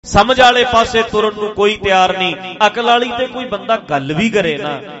समझ वाले पासे तुरन नूं कोई तैयार नहीं। अकल वाली ते कोई बंदा गल भी करे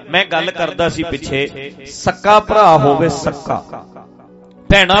ना, मैं गल करदा सी पिछे, सक्का भरा होवे, सक्का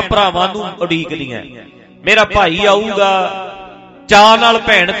भैणां भरावां नूं उडीकदियां, मेरा भाई आऊगा, चाह नाल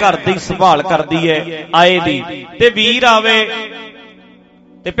भैण घर दी संभाल करदी है आए दी, ते वीर आवे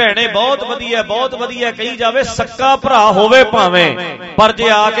ते भैणे बहुत वधिया कही जावे, सक्का भरा होवे भावें, पर जे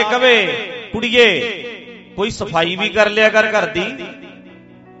आके कवे कुड़िए कोई सफाई भी कर लिया कर घर दी,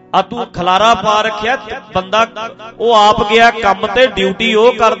 आ तू खलारा पा रखिया, बंदा वो आप गया काम ते ड्यूटी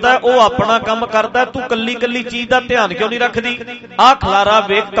वो करदा, वो अपना काम करदा, तू कल्ली कल्ली चीज का ध्यान क्यों नहीं रखदी? आ खलारा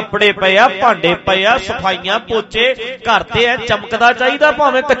वेख, कपड़े पे आ, भांडे पे आ, सफाइयां पोचे घर ते है, चमकदा चाहिदा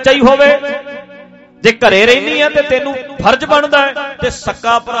भावें कच्चा ही होवे। जे घरे रहनी है ते तेनू फर्ज बनदा है, ते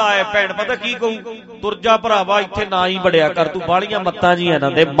सक्का भरा है भैण पता की कहू, तुरजा भरावा इत्थे ना ही बड़िया कर, तू बालियां मत्तां जी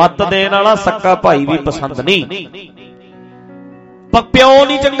इन्हां दे, मत देण वाला सक्का भाई भी पसंद नहीं, प्यो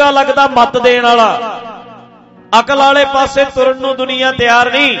नहीं चंगा लगता मत देण वाला। अकल वाले पासे तुरन नूं दुनिया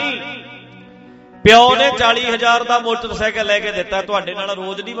तैयार नहीं। प्यो ने 40,000 का मोटरसाइकिल लैके दिता, तुहाडे नाल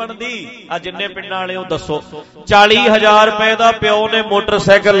रोज नहीं बनती, आ जिन्ने पिंडां वाले हो दसो, 40,000 रुपए का प्यो ने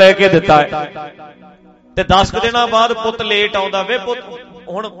मोटरसाइकिल लैके दिता है, ते 10 दिनों बाद पुत लेट आउंदा वे, पुत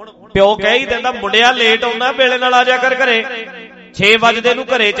हुण प्यो कह ही दिंदा, मुंडिया लेट आउंदा, वेले नाल आ जा कर घरे, 6 वजदे नूं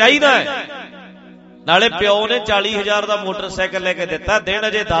घरे चाहीदा है। नाले प्यो ने 40,000 का मोटरसाइकिल लेके दिता, दिन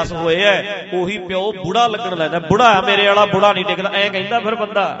अजे 10 होए है, उही प्यो बुढ़ा लगन लैंदा, बुढ़ा मेरे वाला बुढ़ा नहीं टिकदा, ऐ कहंदा फिर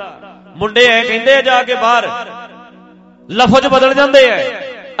बंदा, मुंडे ऐ कहंदे जाके बाहर, लफज बदल जांदे है।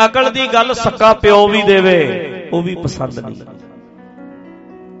 अकल दी गल सक्का प्यो भी देवे, वो भी पसंद नहीं।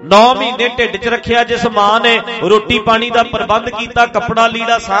 9 महीने ढिड च रखिया जिस मां ने, रोटी पानी का प्रबंध किया, कपड़ा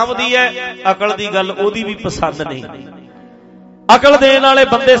लीड़ा सामदी है, अकल दी गल ओदी भी पसंद नहीं। अकल देण वाले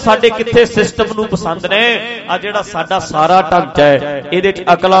बंदे साडे किथे सिस्टम नूं पसंद ने, आ जिहड़ा साडा सारा ढांचा है इहदे च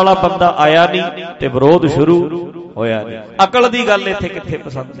अकल वाला बंदा आया नहीं ते विरोध शुरू होया नहीं। अकल दी गल इत्थे किथे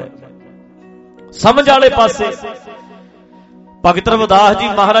पसंद है। समझ वाले पासे भगत रविदास जी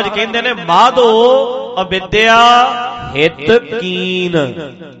महाराज कहंदे ने, माधो अविद्या हित कीन,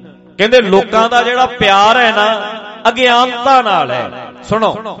 कहंदे लोकां दा जिहड़ा प्यार है ना अज्ञानता नाल है।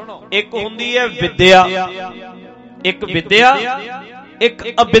 सुनो, एक हुंदी है विद्या, एक विद्या, एक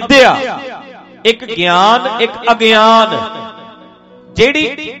अविद्या, एक ज्ञान, एक अज्ञान। जेड़ी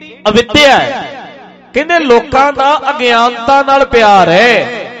अविद्या है कहंदे लोकां दा अज्ञानता नाल प्यार है,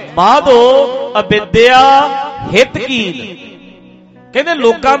 माधो अविद्या हित कीन, कहंदे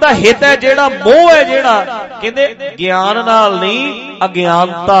लोकां दा हित है जेड़ा, मोह है जेड़ा, कहंदे ज्ञान नाल नहीं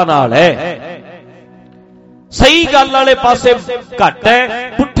अज्ञानता नाल है। सही गल वाले पासे घट है,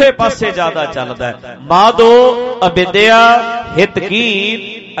 पुठे पासे ज्यादा चलदा है। माधो अविद्या हित कीन,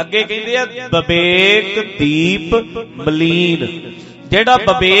 अगे कहंदे आ विवेक दीप मलीन, जेड़ा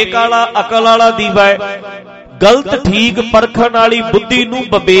विवेक वाला अकल वाला दीवा है, गलत ठीक परखण वाली बुद्धि नूं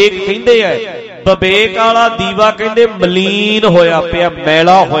विवेक कहंदे है, विवेक वाला दीवा कहंदे मलीन होया पिया,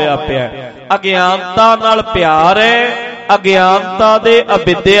 मैला होया पिया। अज्ञानता नाल प्यार है, अज्ञानता दे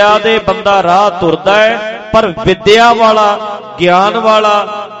अविद्या दे बंदा राह तुरदा है, पर विद्या वाला, ज्ञान वाला,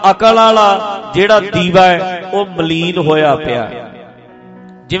 अकल वाला जेड़ा दीवा है वो मलीन होया पिया।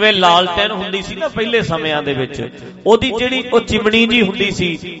 जिवें लालटैन हुंदी सी ना पहले समयां दे विच, ओदी जेड़ी ओ चिमनी जी हुंदी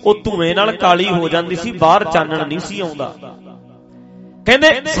सी ओ धुएं नाल काली हो जांदी सी, बाहर चानण नहीं सी आउंदा।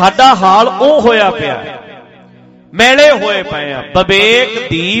 कहंदे साडा हाल ओ होया पिया, मैले होए पए आ, विवेक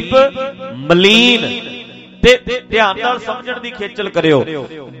दीप मलीन। ध्यान नाल समझण दी खेचल करियो,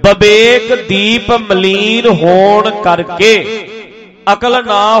 विवेक दीप मलीन होण करके, अकल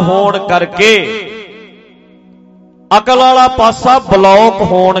ना होण करके, अकल वाला पासा ब्लॉक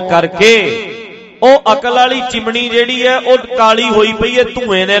होण करके, ओ अकल वाली चिमनी जेड़ी है ओ काली होई पई है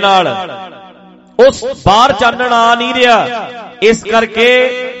धुएं दे नाल, उस बाहर चानण आ नहीं रहा, इस करके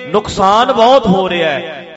नुकसान बहुत हो रहा है।